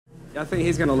I think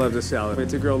he's gonna love this salad.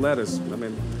 It's a grilled lettuce. I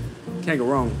mean, can't go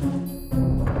wrong.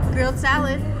 Grilled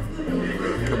salad.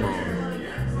 Come on.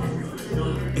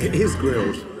 It is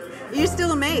grilled. You're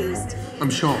still amazed. I'm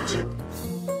shocked.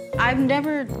 I've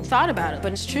never thought about it,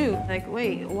 but it's true. Like,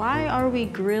 wait, why are we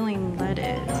grilling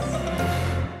lettuce?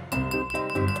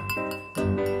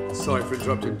 Sorry for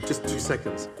interrupting, just 2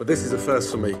 seconds. But this is a first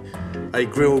for me. A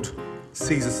grilled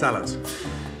Caesar salad.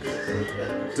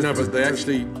 No, but they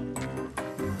actually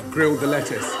grilled the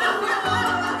lettuce.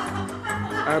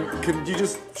 Can you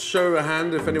just show a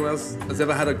hand if anyone else has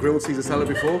ever had a grilled Caesar salad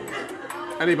before?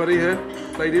 Anybody here?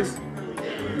 Ladies?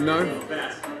 No?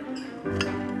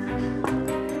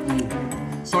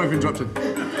 Sorry for interrupting.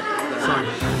 Sorry.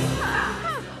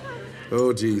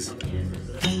 Oh, geez.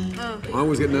 I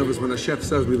always get nervous when a chef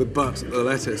serves me the butt of the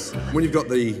lettuce. When you've got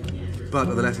the butt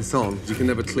of the lettuce on, you can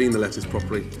never clean the lettuce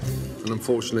properly. And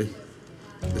unfortunately,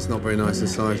 it's not very nice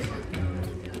inside.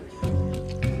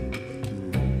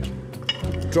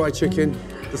 Dry chicken.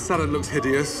 The salad looks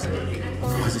hideous.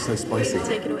 Why is it so spicy?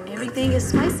 Take it away. Everything is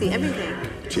spicy, everything.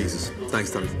 Jesus.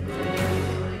 Thanks, Danny.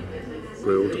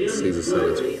 Grilled Caesar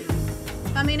salad.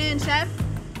 Coming in, chef.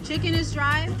 Chicken is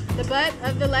dry. The butt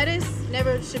of the lettuce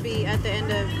never should be at the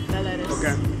end of the lettuce.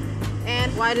 Okay.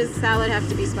 And why does salad have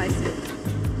to be spicy?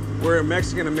 We're a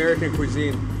Mexican-American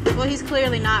cuisine. Well, he's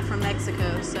clearly not from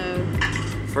Mexico, so...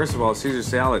 First of all, Caesar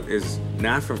salad is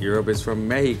not from Europe, it's from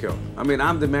Mexico. I mean,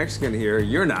 I'm the Mexican here,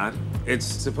 you're not. It's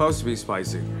supposed to be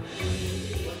spicy.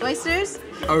 Oysters?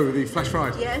 Oh, the flash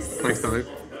fried? Yes. Thanks, Danny.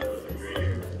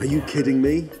 Are you kidding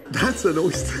me? That's an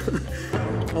oyster.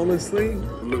 Honestly,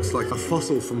 looks like a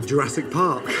fossil from Jurassic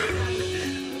Park.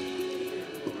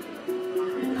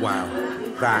 Wow,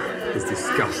 that is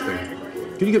disgusting.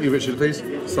 Can you get me Richard, please?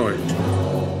 Sorry.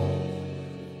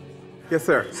 Yes,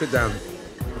 sir. Sit down.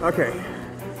 Okay.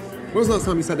 When was the last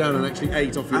time you sat down and actually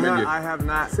ate off your menu? I have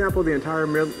not sampled the entire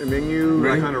menu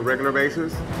Really? like on a regular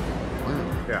basis.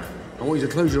 Wow. Yeah. I want you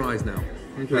to close your eyes now,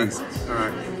 please. All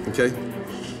right. Okay?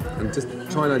 And just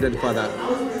try and identify that.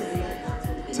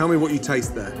 Tell me what you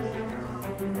taste there.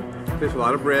 There's a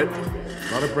lot of bread.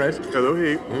 A lot of bread. A little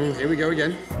heat. Here we go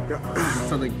again. Yeah.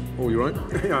 Something. Oh, you right?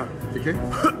 Yeah. Okay?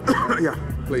 Yeah.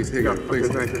 Please, here you go. Please.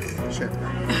 Okay, thank you.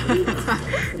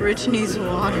 Shit. Rich needs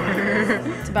water.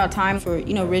 It's about time for,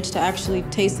 Rich to actually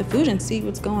taste the food and see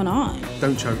what's going on.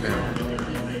 Don't choke now.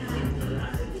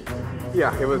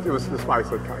 Yeah, it was the spice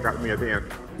that got me at the end.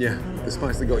 Yeah, the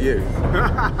spice that got you.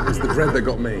 It's the bread that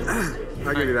got me.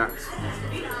 I'll give you that.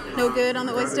 No good on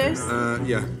the oysters?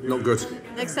 Yeah, not good.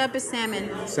 Next up is salmon.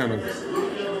 Salmon.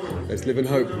 Let's live in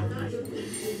hope.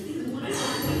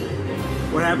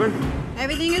 What happened?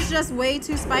 Everything is just way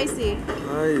too spicy.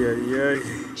 Ay, ay,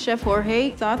 ay. Chef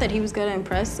Jorge thought that he was going to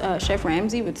impress Chef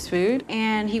Ramsay with his food,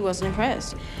 and he wasn't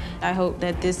impressed. I hope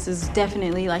that this is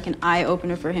definitely like an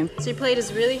eye-opener for him. So your plate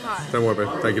is really hot. Don't worry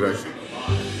about it. Thank you,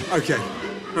 Dave. Okay.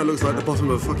 That looks like the bottom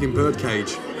of a fucking bird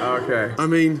cage. Okay. I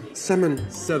mean, salmon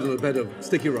served on a bed of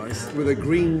sticky rice with a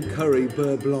green curry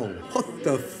beurre blanc. What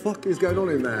the fuck is going on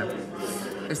in there?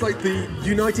 It's like the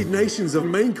United Nations of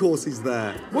main courses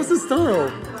there. What's the style?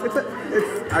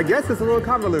 I guess it's a little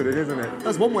convoluted, isn't it?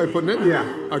 That's one way of putting it. Yeah.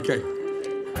 Okay.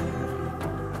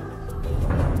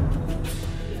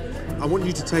 I want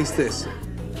you to taste this.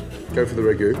 Go for the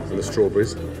ragu and the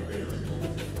strawberries.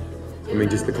 I mean,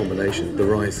 just the combination. The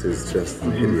rice is just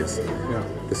hideous. Yeah.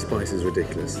 The spice is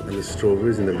ridiculous. And the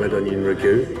strawberries and the red onion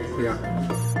ragu. Yeah.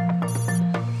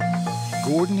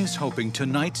 Gordon is hoping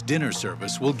tonight's dinner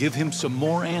service will give him some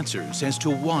more answers as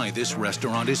to why this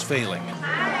restaurant is failing.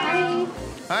 Hi.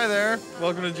 Hi there.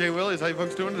 Welcome to J. Willie's. How you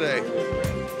folks doing today?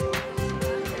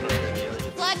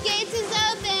 Floodgates is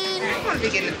open. I want to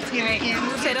begin the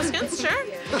potato skins, sure.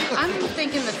 I'm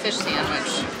thinking the fish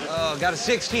sandwich. Oh, got a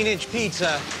 16-inch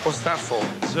pizza. What's that for?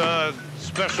 It's a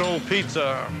special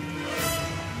pizza.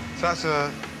 So that's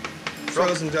a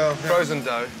Frozen dough. frozen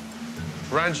dough,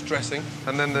 ranch dressing,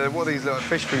 and then what are these little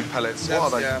fish food pellets? That's,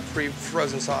 what are they? yeah,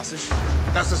 pre-frozen sausage.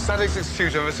 That's the saddest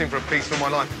excuse I've ever seen for a pizza in my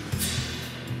life.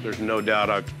 There's no doubt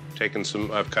I've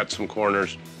cut some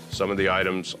corners. Some of the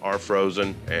items are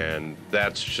frozen, and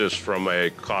that's just from a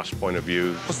cost point of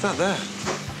view. What's that there?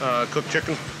 Cooked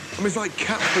chicken. I mean, it's like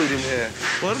cat food in here.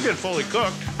 Well, it'll get fully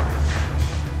cooked.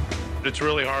 It's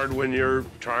really hard when you're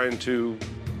trying to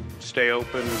stay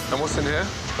open. And what's in here?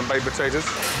 Some baked potatoes.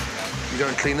 You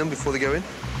don't clean them before they go in?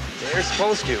 They're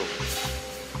supposed to.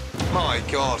 My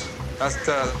God, that's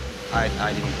dirt. I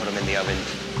didn't put them in the oven.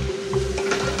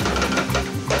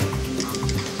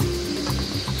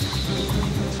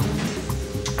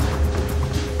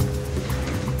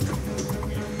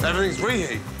 Everything's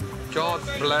reheat. God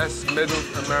bless Middle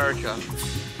America.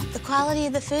 The quality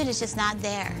of the food is just not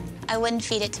there. I wouldn't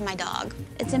feed it to my dog.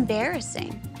 It's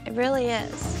embarrassing. It really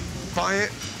is. Buy it,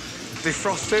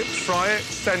 defrost it, fry it,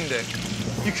 send it.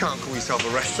 You can't call yourself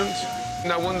a restaurant.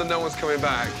 No wonder no one's coming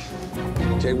back.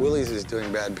 Jay Willie's is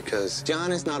doing bad because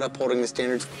John is not upholding the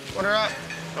standards. Order up.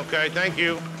 Okay, thank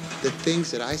you. The things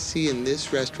that I see in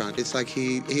this restaurant, it's like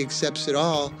he accepts it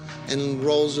all and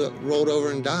rolled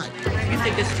over and died. You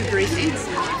think it's too greasy?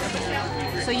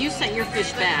 So you sent your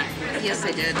fish back? Yes,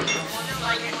 I did.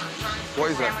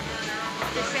 What is that?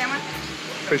 Fish sandwich?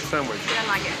 Fish sandwich. Didn't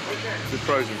like it. It's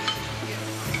frozen.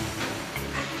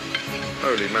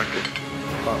 Holy mackerel.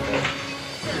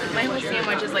 My whole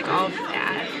sandwich is like all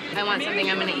fat. I want something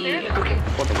I'm gonna eat.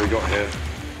 What have we got here?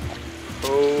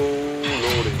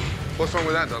 Oh, Lordy. What's wrong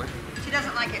with that, darling? She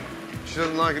doesn't like it. She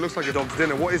doesn't like it. Looks like a dog's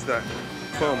dinner. What is that?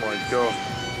 Oh, my God.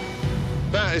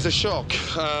 That is a shock.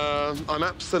 I'm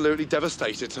absolutely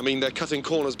devastated. I mean, they're cutting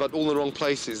corners, but all in the wrong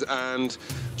places, and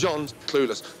John's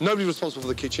clueless. Nobody's responsible for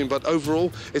the kitchen, but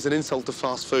overall, it's an insult to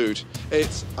fast food.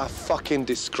 It's a fucking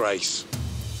disgrace.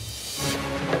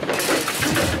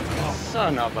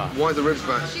 Son of a... Why are the ribs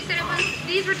back? She said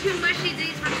these were too mushy,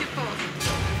 these were too cold.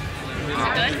 Is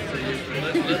it good?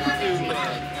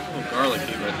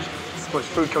 Garlicky, but... So much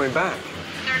food coming back.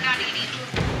 They're not eating.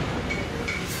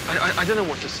 I don't know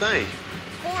what to say.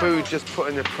 Food just put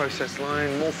in the process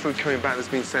line, more food coming back that's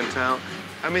been sent out.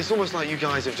 I mean, it's almost like you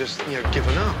guys have just,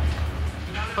 given up.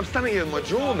 I'm standing here with my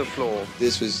jaw on the floor.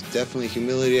 This was definitely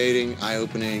humiliating,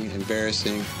 eye-opening,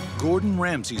 embarrassing. Gordon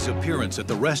Ramsay's appearance at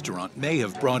the restaurant may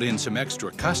have brought in some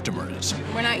extra customers.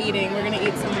 We're not eating. We're gonna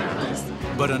eat somewhere else.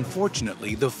 But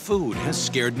unfortunately, the food has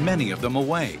scared many of them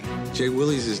away. Jay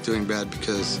Willie's is doing bad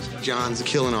because John's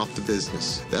killing off the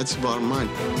business. That's the bottom line.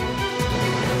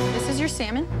 This is your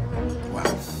salmon? Wow.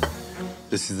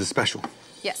 This is the special.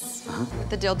 Yes. With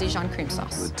the dill Dijon cream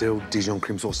sauce. The dill Dijon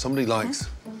cream sauce. Somebody likes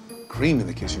cream in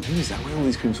the kitchen. Who is that? Where do all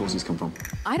these cream sauces come from?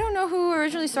 I don't know who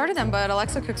originally started them, but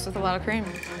Alexa cooks with a lot of cream.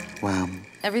 Wow.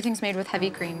 Everything's made with heavy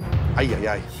cream. Ay, ay,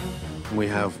 ay. And we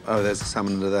have, oh, there's the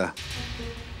salmon under there.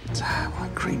 Damn,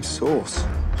 like cream sauce.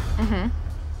 Mm-hmm.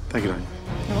 Thank you, darling.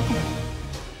 You're welcome.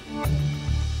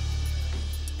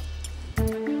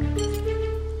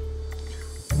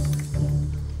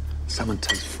 Salmon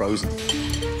tastes frozen.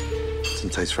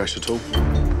 Doesn't taste fresh at all.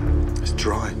 It's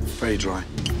dry, very dry.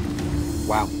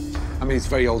 Wow. I mean, it's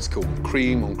very old school.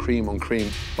 Cream on cream on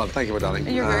cream. But thank you, my darling.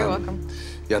 You're very welcome.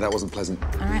 Yeah, that wasn't pleasant.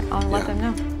 All right, I'll let them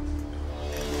know.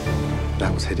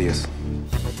 That was hideous.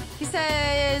 He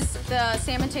says the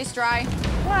salmon tastes dry.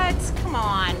 What? Come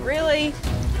on, really?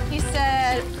 He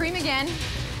said cream again.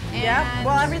 And Yep.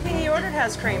 Well, everything he ordered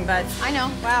has cream, but... I know.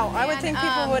 Wow, I would think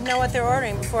people would know what they're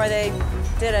ordering before they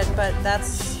did it, but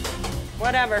that's...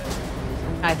 whatever.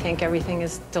 I think everything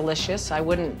is delicious. I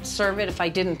wouldn't serve it if I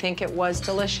didn't think it was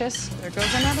delicious. There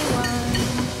goes another one.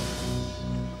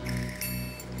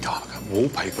 God, look at that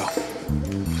wallpaper.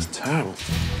 It's terrible.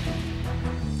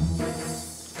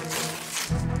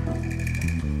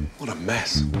 What a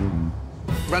mess.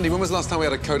 Randy, when was the last time we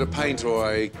had a coat of paint or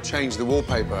I changed the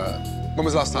wallpaper? When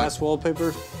was the last time? Last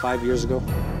wallpaper, 5 years ago.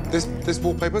 This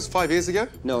wallpaper's 5 years ago?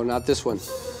 No, not this one.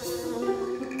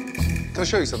 Can I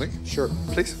show you something? Sure.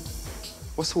 Please?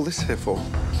 What's all this here for?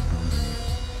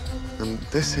 And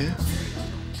this here?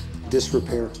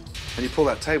 Disrepair. And you pull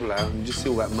that table out and you just see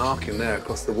all that marking there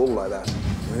across the wall like that.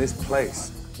 I mean, this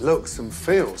place looks and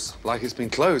feels like it's been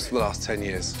closed for the last 10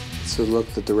 years. It's the look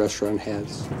that the restaurant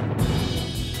has.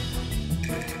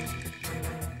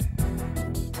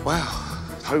 Wow.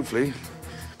 Hopefully,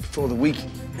 before the week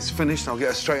is finished, I'll get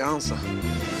a straight answer.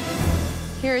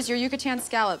 Here is your Yucatan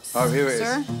scallops. Oh, here it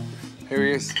sir. is. Here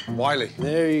he is, Wiley.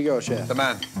 There you go, chef. The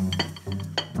man.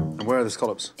 And where are the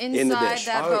scallops? Inside in the dish.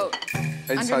 that boat.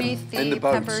 Inside, Underneath in the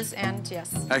boat. peppers and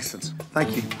yes. Excellent.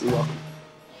 Thank you. You're welcome.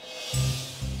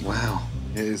 Wow,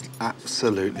 it is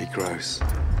absolutely gross.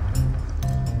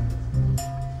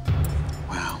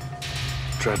 Wow.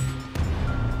 Dreadful.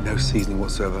 No seasoning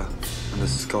whatsoever. And the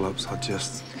scallops are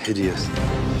just hideous.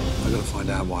 I've got to find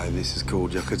out why this is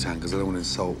called Yucatan, because I don't want to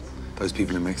insult those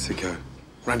people in Mexico.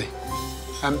 Randy,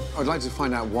 I'd like to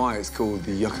find out why it's called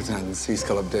the Yucatan sea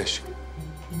scallop dish.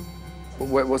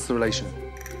 What's the relation?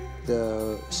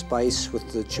 The spice with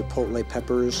the chipotle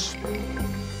peppers.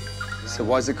 So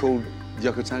why is it called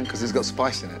Yucatan? Because it's got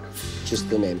spice in it? Just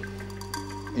the name.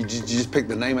 You just picked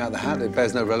the name out of the hat? It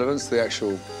bears no relevance to the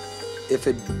actual... If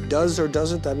it does or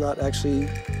doesn't, I'm not actually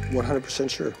 100%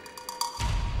 sure.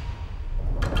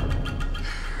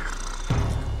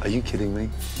 Are you kidding me?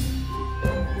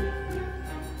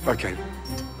 Okay,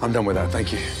 I'm done with that,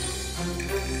 thank you.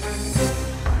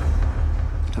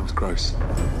 That was great. Gross.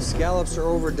 Scallops are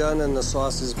overdone and the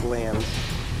sauce is bland.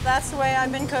 That's the way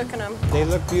I've been cooking them. They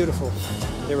look beautiful.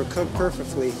 They were cooked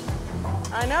perfectly.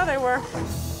 I know they were.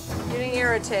 Getting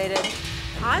irritated.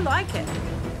 I like it.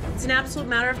 It's an absolute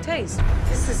matter of taste.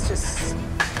 This is just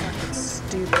fucking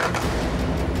stupid.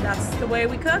 That's the way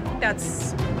we cook.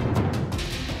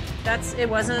 It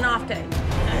wasn't an off day.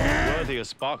 Worthy of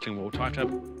sparkling water, I have to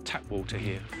have tap water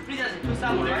here.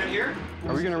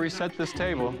 Are we going to reset this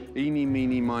table? Eeny,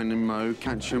 meeny, miny, mo,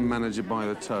 catch your manager by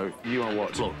the toe. You are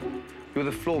what? Floor. You're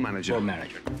the floor manager? Floor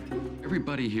manager.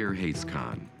 Everybody here hates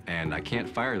Khan, and I can't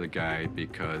fire the guy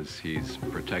because he's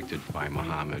protected by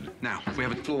Muhammad. Now, we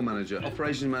have a floor manager,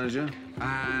 operations manager,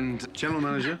 and general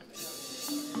manager.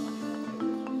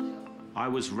 I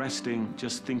was resting,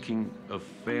 just thinking of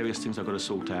various things I've got to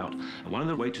sort out. And one of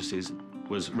the waitresses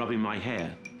was rubbing my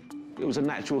hair. It was a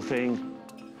natural thing.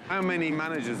 How many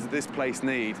managers does this place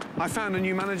need? I found a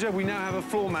new manager. We now have a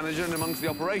floor manager, and amongst the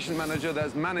operations manager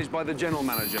that's managed by the general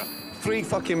manager. 3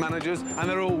 fucking managers, and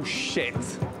they're all shit.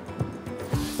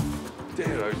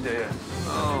 Dear, oh dear.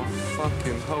 Oh,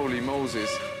 fucking holy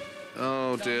Moses.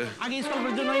 Oh, dear.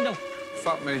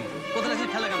 Fuck me.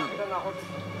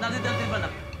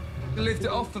 Lift it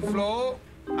off the floor,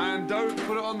 and don't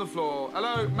put it on the floor.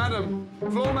 Hello, madam.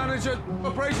 Floor manager,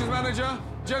 operations manager,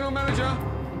 general manager.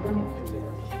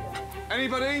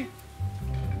 Anybody?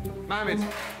 Mohammed,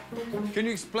 can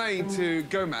you explain to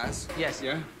Gomez,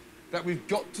 yeah, that we've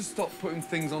got to stop putting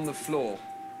things on the floor?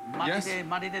 Yes? Yeah.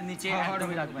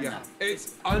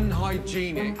 It's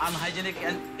unhygienic. Unhygienic,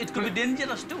 and it could be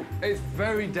dangerous too. It's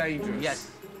very dangerous. Yes.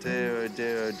 Dear, oh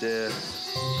dear, oh dear.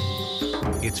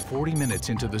 It's 40 minutes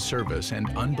into the service, and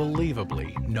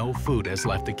unbelievably, no food has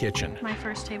left the kitchen. My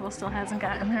first table still hasn't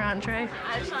gotten their entree.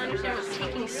 I just don't understand what's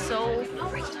taking so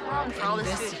long for all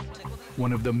this food.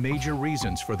 One of the major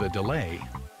reasons for the delay,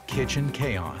 kitchen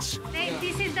chaos.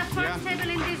 This is the first table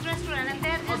in this restaurant, and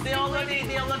they're just... They already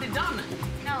done.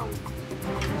 No.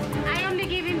 I only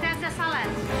give him just a salad.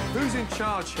 Who's in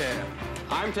charge here?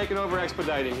 I'm taking over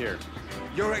expediting here.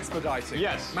 You're expediting?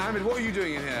 Yes. Mohammed, what are you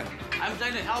doing in here? I'm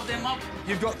trying to help them up.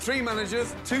 You've got 3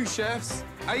 managers, 2 chefs,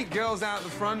 8 girls out the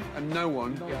front, and no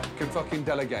one can fucking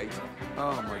delegate.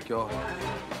 Oh, my God.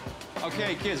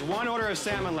 Okay, kids, 1 order of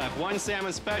salmon left. 1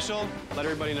 salmon special. Let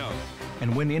everybody know.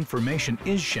 And when information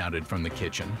is shouted from the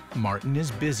kitchen, Martin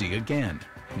is busy again.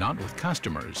 Not with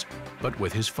customers, but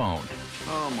with his phone.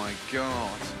 Oh, my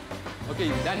God. Okay,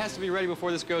 that has to be ready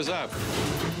before this goes up.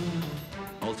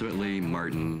 Ultimately,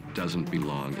 Martin doesn't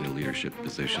belong in a leadership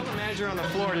position. Tell the manager on the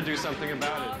floor to do something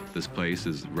about it. This place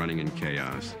is running in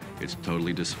chaos. It's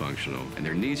totally dysfunctional, and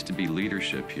there needs to be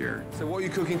leadership here. So what are you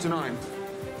cooking tonight?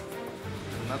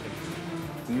 Nothing.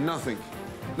 Nothing.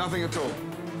 Nothing at all.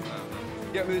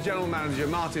 Get me the general manager,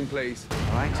 Martin, please.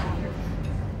 All right.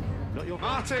 Not your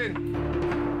Martin!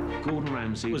 Gordon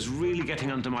Ramsay was really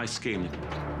getting under my skin.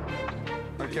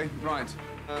 Okay, right.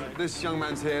 This young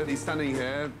man's here, he's standing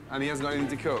here, and he hasn't got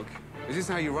anything to cook. Is this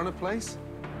how you run a place?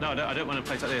 No, I don't want a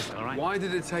place like this, all right? Why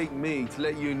did it take me to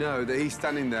let you know that he's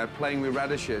standing there playing with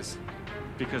radishes?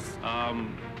 Because,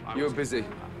 you were busy.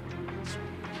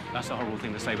 That's a horrible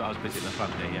thing to say, but I was busy at the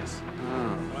front there, yes.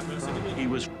 Oh. He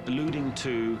was alluding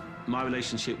to my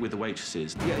relationship with the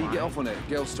waitresses. Yeah, you get off on it.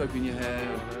 Girls stroking your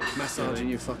hair, massaging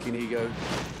your fucking ego.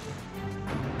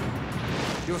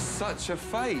 You're such a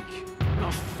fake.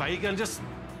 Not fake, I'm just...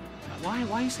 Why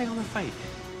are you saying I'm a fake?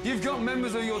 You've got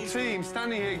members of your team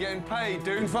standing here getting paid,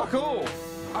 doing fuck all.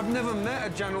 I've never met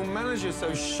a general manager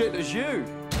so shit as you.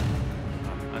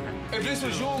 Okay. If this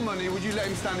was your money, would you let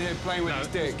him stand here playing with his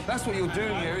dick? That's what you're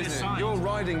doing here, isn't it? You're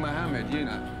riding Mohammed, you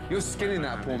know. You're skinning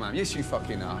that poor man. Yes, you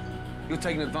fucking are. You're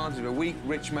taking advantage of a weak,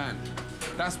 rich man.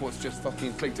 That's what's just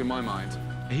fucking clicked in my mind.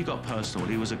 He got personal.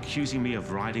 He was accusing me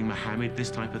of riding Mohammed, this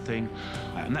type of thing.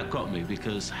 And that got me,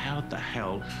 because how the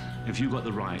hell have you got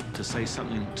the right to say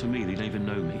something to me that you don't even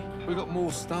know me? We've got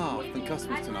more staff than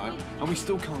customers tonight, and we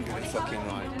still can't get it fucking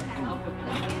right.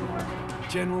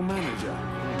 General manager.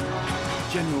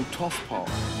 General tosspot.